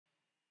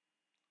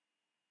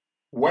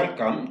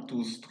Welcome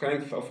to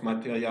Strength of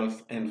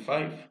Materials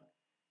N5.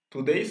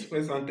 Today's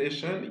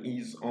presentation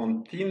is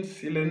on thin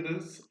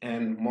cylinders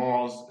and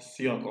Mohr's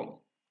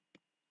circle.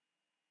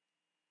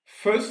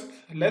 First,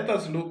 let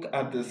us look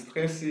at the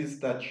stresses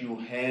that you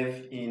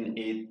have in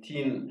a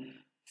thin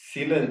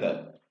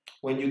cylinder.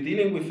 When you're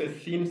dealing with a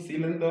thin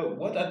cylinder,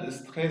 what are the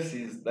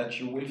stresses that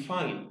you will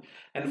find?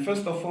 And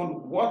first of all,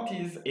 what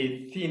is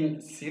a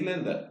thin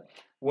cylinder?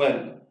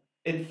 Well,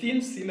 a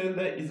thin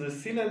cylinder is a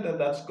cylinder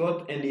that's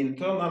got an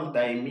internal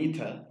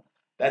diameter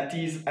that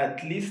is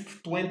at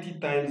least 20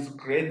 times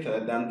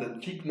greater than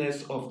the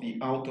thickness of the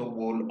outer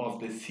wall of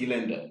the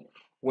cylinder.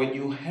 When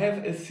you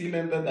have a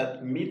cylinder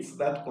that meets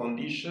that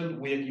condition,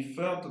 we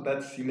refer to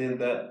that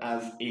cylinder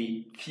as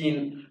a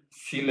thin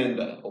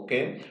cylinder,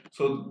 okay?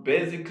 So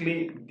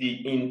basically,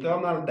 the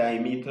internal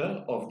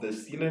diameter of the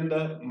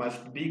cylinder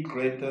must be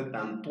greater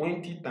than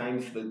 20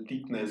 times the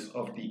thickness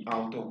of the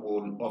outer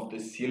wall of the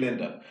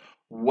cylinder.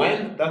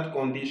 When that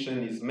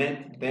condition is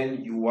met,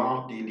 then you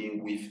are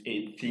dealing with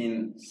a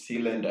thin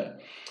cylinder.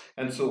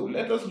 And so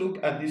let us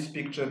look at this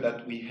picture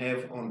that we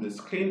have on the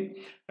screen.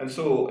 And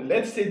so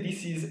let's say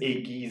this is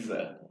a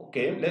geyser,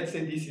 okay? Let's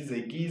say this is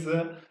a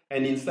geyser,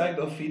 and inside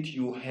of it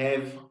you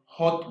have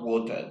hot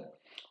water.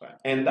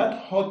 And that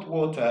hot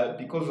water,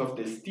 because of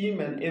the steam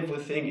and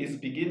everything, is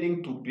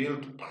beginning to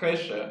build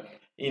pressure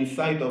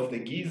inside of the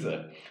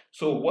geyser.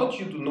 So what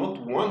you do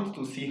not want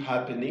to see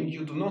happening,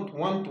 you do not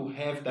want to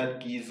have that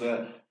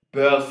geyser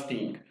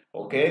bursting,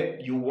 okay?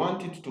 You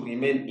want it to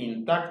remain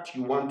intact,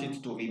 you want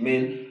it to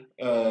remain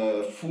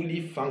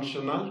fully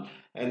functional.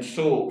 And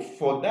so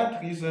for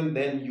that reason,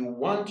 then you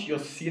want your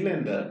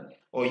cylinder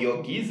or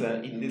your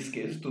geyser in this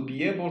case to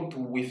be able to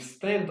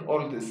withstand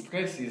all the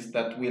stresses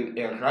that will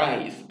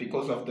arise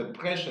because of the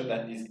pressure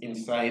that is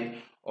inside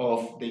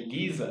of the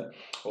geyser,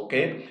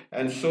 okay?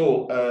 And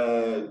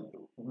so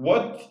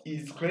what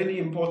is really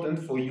important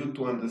for you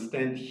to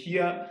understand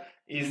here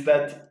is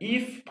that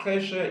if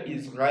pressure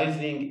is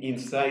rising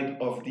inside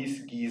of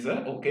this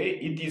geyser, okay,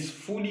 it is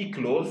fully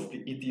closed,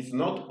 it is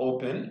not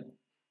open,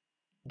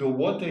 the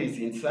water is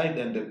inside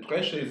and the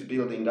pressure is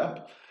building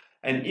up.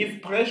 And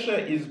if pressure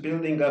is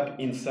building up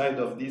inside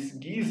of this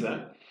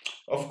geyser,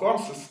 of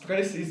course,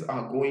 stresses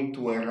are going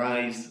to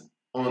arise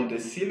on the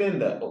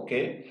cylinder,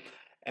 okay?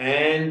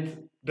 And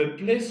the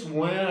place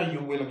where you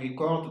will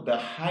record the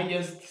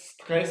highest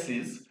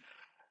stresses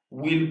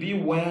will be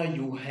where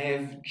you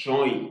have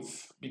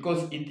joints,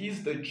 because it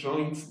is the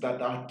joints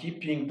that are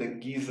keeping the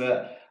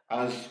geyser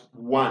as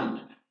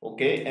one,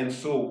 okay? And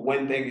so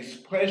when there is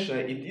pressure,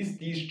 it is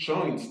these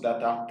joints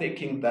that are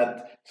taking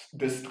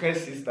the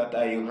stresses that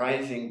are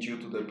arising due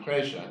to the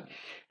pressure.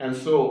 And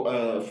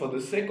so for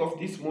the sake of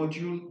this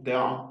module, there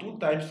are two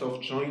types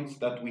of joints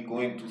that we're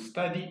going to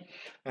study.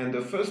 And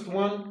the first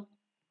one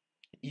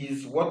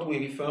is what we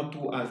refer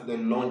to as the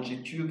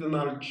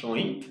longitudinal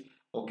joint,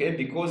 okay?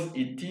 Because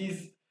it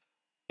is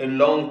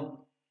along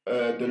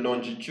the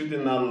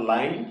longitudinal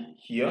line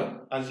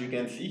here. As you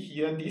can see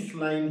here, this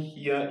line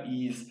here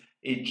is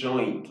a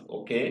joint,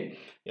 okay?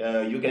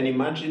 You can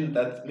imagine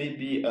that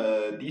maybe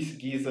this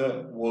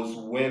geyser was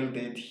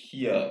welded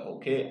here,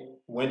 okay,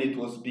 when it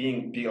was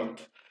being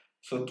built.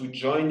 So to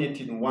join it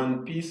in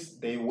one piece,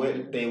 they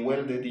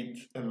welded it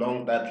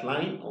along that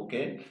line,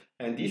 okay?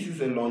 And this is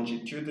a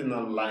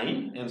longitudinal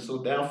line, and so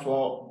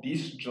therefore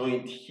this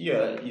joint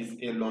here is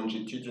a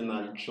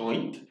longitudinal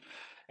joint.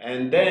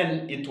 And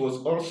then it was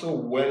also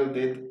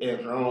welded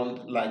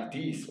around like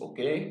this,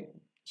 okay,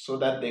 so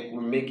that they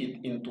could make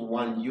it into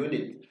one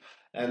unit.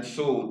 And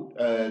so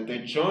the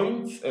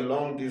joints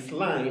along this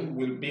line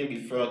will be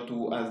referred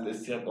to as the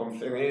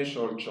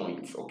circumferential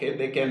joints, okay?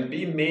 There can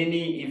be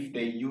many if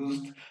they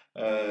used,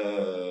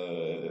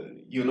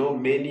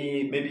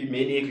 maybe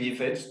many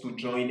rivets to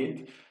join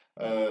it.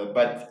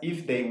 But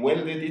if they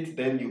welded it,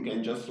 then you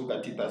can just look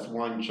at it as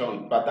one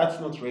joint. But that's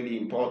not really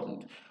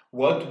important.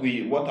 What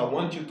I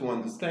want you to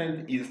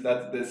understand is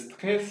that the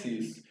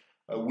stresses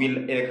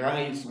will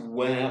arise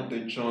where the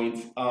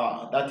joints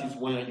are. That is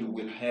where you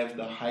will have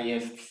the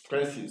highest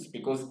stresses,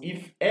 because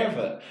if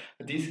ever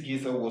this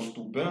geyser was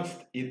to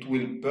burst, it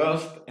will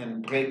burst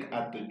and break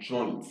at the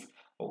joints,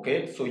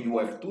 okay? So you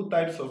have two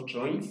types of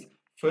joints.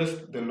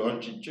 First, the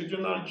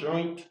longitudinal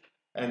joint,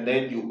 and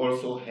then you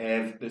also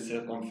have the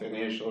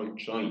circumferential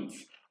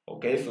joints.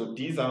 Okay, so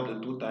these are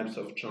the two types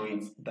of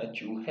joints that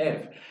you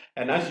have.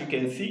 And as you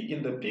can see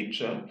in the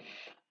picture,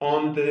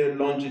 on the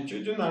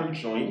longitudinal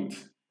joint,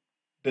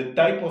 the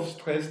type of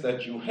stress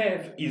that you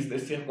have is the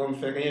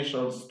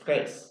circumferential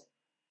stress,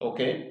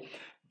 okay?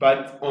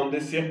 But on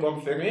the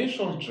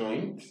circumferential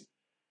joint,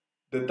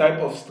 the type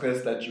of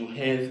stress that you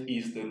have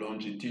is the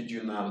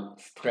longitudinal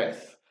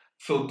stress.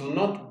 So do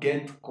not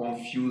get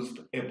confused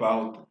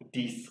about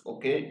this,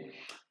 okay?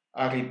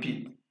 I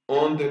repeat,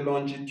 on the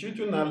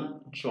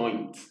longitudinal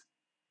joint,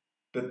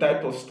 the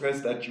type of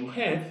stress that you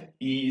have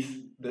is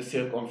the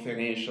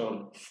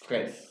circumferential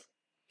stress.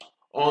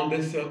 On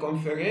the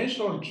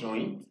circumferential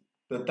joint,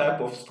 the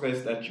type of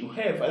stress that you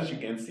have, as you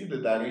can see, the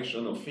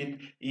direction of it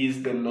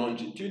is the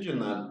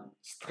longitudinal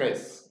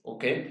stress,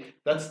 okay?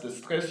 That's the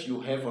stress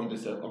you have on the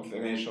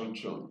circumferential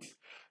joints.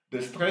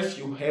 The stress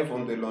you have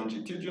on the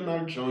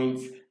longitudinal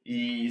joints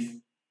is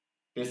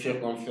the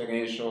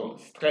circumferential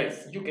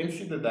stress. You can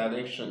see the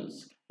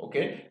directions,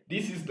 okay?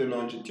 This is the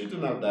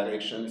longitudinal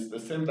direction. It's the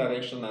same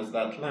direction as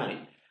that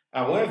line.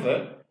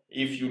 However,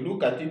 if you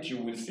look at it, you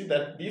will see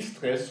that this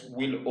stress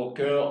will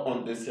occur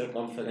on the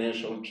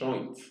circumferential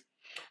joints.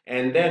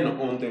 And then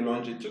on the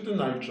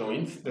longitudinal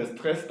joints, the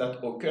stress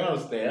that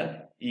occurs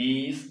there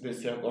is the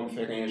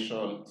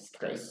circumferential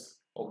stress.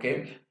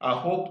 Okay, I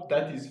hope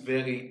that is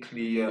very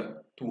clear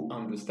to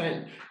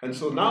understand. And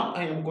so now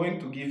I am going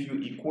to give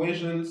you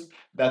equations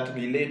that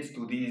relate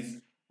to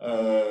these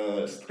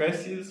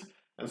stresses.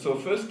 And so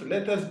first,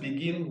 let us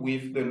begin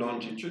with the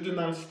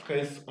longitudinal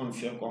stress on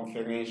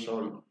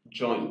circumferential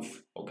joints.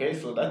 Okay,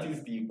 so that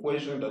is the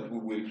equation that we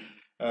will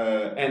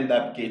end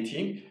up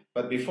getting.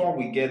 But before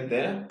we get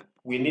there,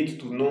 we need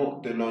to know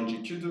the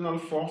longitudinal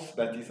force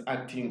that is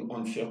acting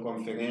on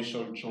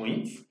circumferential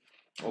joints.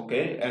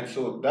 Okay, and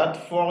so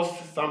that force,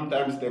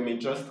 sometimes they may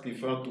just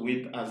refer to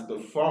it as the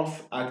force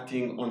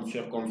acting on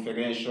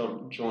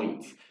circumferential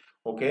joints.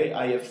 Okay,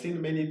 I have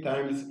seen many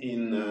times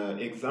in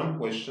exam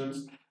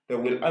questions, they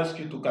will ask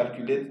you to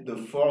calculate the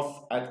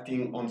force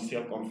acting on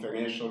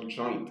circumferential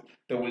joint.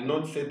 They will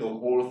not say the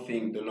whole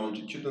thing, the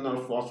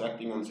longitudinal force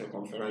acting on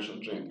circumferential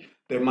joint.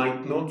 They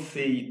might not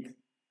say it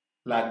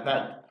like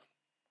that.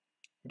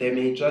 They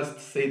may just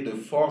say the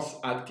force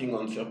acting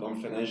on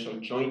circumferential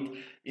joint.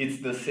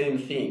 It's the same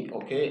thing,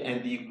 okay?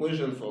 And the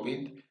equation for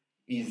it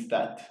is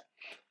that.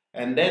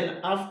 And then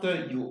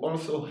after, you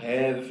also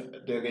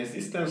have the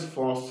resistance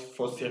force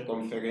for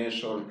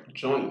circumferential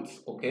joints,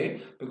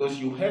 okay? Because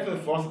you have a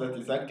force that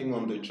is acting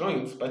on the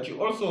joints, but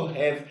you also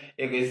have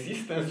a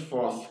resistance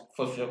force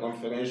for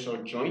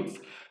circumferential joints,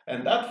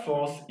 and that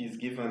force is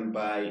given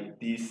by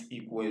this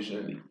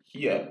equation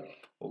here,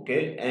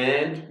 okay?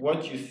 And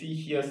what you see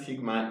here,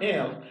 sigma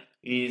L,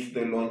 is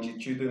the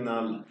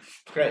longitudinal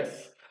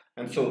stress.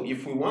 And so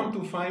if we want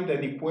to find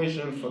an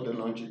equation for the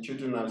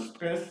longitudinal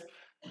stress,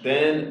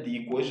 then the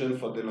equation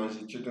for the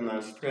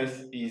longitudinal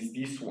stress is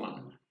this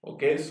one.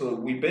 Okay, so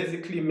we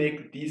basically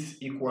make this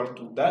equal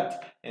to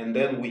that, and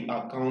then we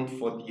account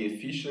for the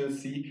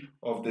efficiency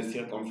of the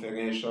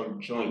circumferential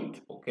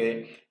joint.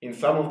 Okay, in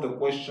some of the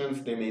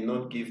questions they may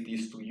not give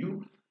this to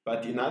you,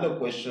 but in other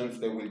questions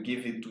they will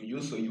give it to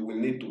you, so you will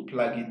need to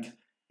plug it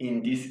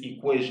in this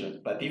equation.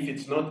 But if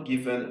it's not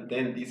given,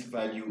 then this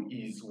value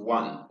is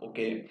 1.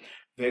 Okay,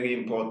 very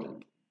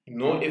important.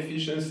 No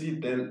efficiency,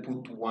 then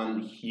put 1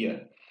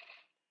 here.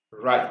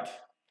 Right,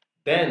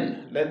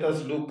 then let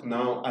us look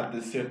now at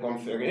the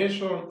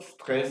circumferential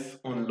stress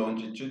on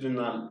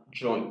longitudinal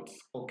joints,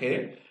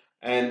 okay?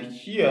 And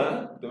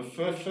here,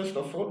 first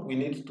of all, we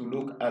need to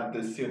look at the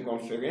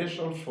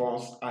circumferential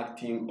force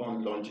acting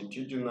on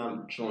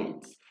longitudinal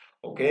joints,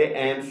 okay?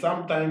 And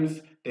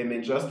sometimes they may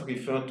just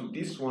refer to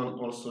this one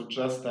also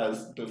just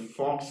as the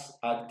force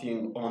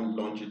acting on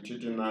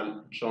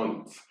longitudinal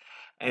joints.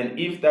 And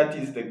if that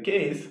is the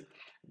case,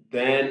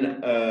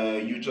 then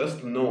you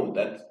just know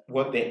that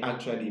what they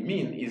actually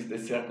mean is the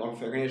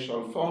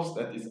circumferential force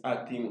that is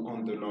acting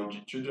on the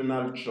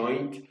longitudinal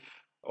joint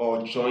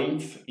or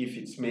joints if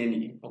it's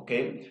many,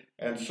 okay?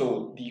 And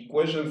so the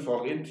equation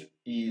for it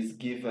is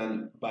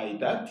given by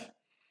that.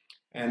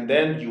 And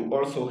then you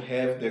also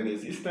have the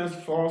resistance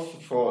force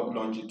for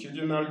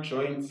longitudinal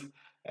joints,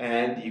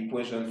 and the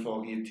equation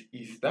for it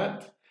is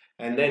that.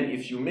 And then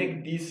if you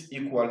make this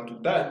equal to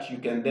that, you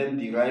can then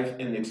derive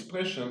an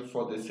expression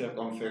for the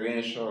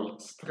circumferential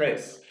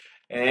stress.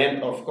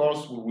 And of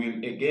course, we will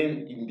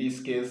again, in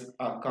this case,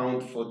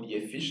 account for the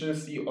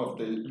efficiency of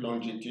the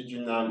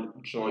longitudinal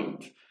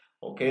joint.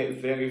 Okay,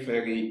 very,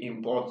 very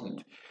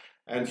important.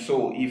 And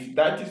so if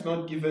that is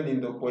not given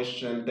in the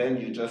question, then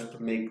you just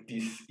make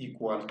this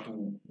equal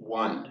to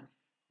 1.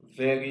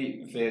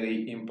 Very,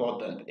 very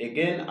important.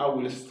 Again, I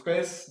will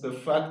stress the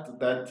fact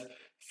that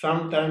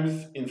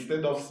sometimes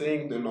instead of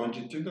saying the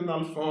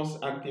longitudinal force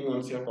acting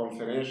on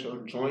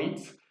circumferential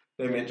joints,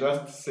 they may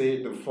just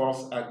say the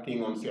force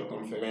acting on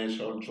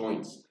circumferential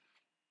joints.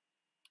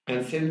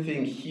 And same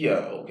thing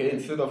here, okay?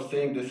 Instead of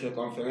saying the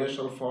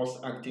circumferential force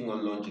acting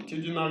on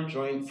longitudinal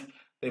joints,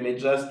 they may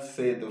just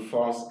say the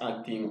force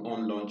acting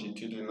on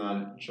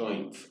longitudinal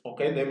joints,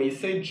 okay? They may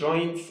say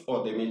joints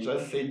or they may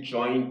just say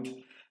joint.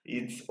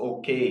 It's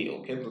okay,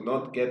 okay? Do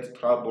not get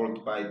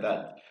troubled by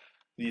that.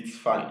 It's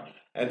fine.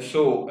 And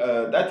so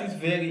that is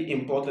very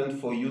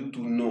important for you to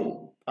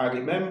know. I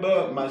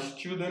remember my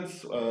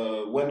students,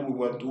 when we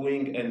were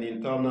doing an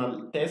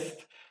internal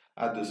test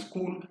at the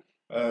school,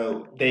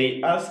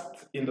 they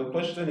asked, in the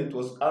question it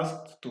was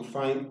asked to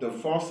find the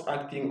force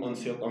acting on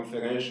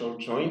circumferential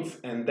joints,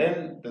 and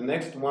then the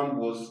next one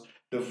was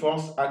the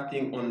force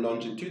acting on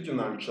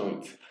longitudinal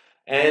joints.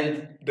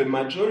 And the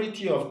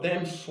majority of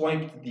them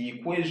swiped the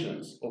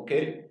equations,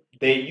 okay?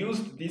 They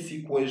used this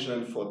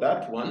equation for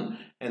that one,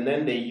 and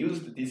then they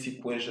used this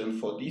equation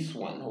for this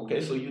one,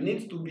 okay? So you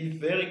need to be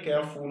very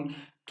careful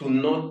to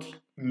not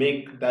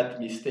make that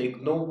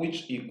mistake. Know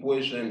which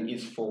equation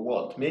is for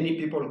what. Many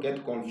people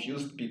get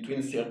confused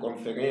between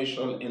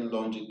circumferential and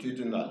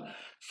longitudinal.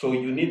 So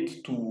you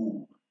need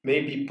to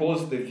maybe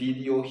pause the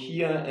video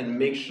here and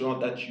make sure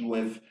that you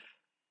have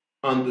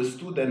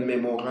understood and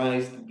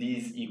memorized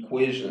these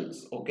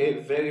equations.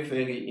 Okay, very,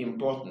 very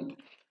important.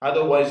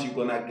 Otherwise, you're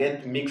gonna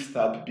get mixed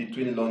up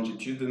between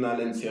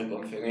longitudinal and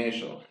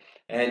circumferential.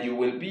 And you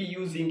will be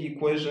using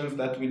equations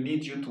that will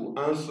lead you to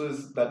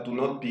answers that do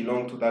not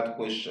belong to that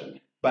question.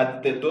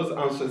 But those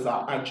answers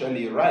are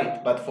actually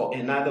right, but for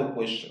another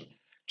question,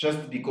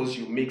 just because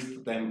you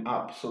mixed them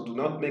up. So do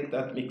not make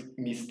that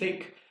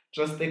mistake.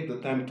 Just take the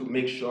time to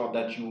make sure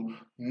that you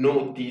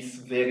know this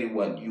very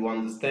well. You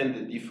understand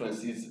the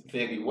differences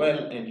very well,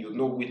 and you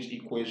know which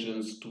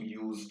equations to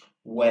use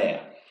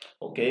where.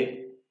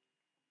 Okay?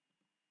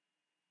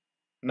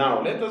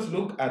 Now, let us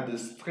look at the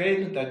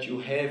strain that you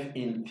have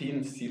in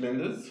thin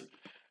cylinders.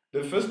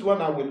 The first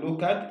one I will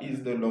look at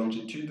is the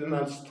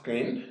longitudinal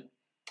strain,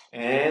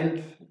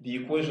 and the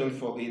equation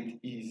for it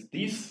is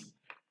this.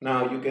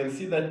 Now, you can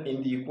see that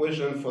in the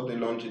equation for the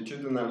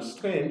longitudinal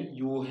strain,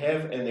 you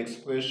have an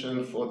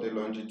expression for the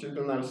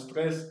longitudinal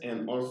stress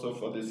and also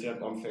for the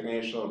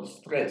circumferential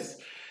stress.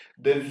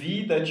 The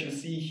V that you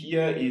see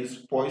here is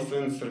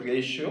Poisson's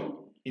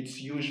ratio.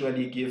 It's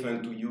usually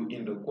given to you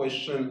in the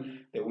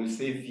question. They will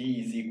say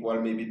V is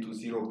equal maybe to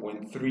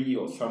 0.3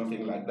 or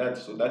something like that.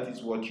 So that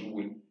is what you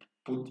will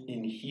put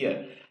in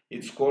here.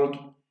 It's called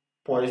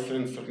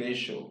Poisson's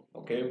ratio,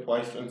 okay?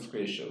 Poisson's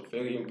ratio,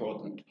 very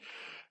important.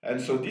 And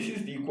so this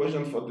is the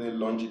equation for the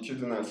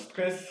longitudinal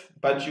stress,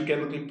 but you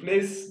can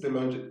replace the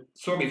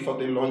for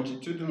the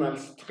longitudinal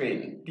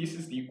strain. This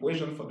is the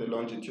equation for the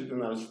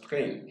longitudinal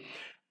strain.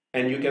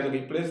 And you can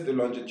replace the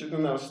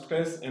longitudinal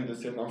stress and the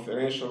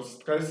circumferential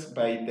stress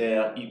by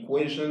their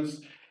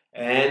equations,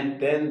 and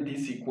then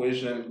this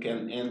equation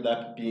can end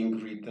up being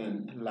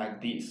written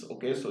like this,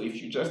 okay? So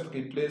if you just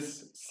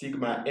replace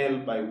sigma L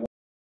by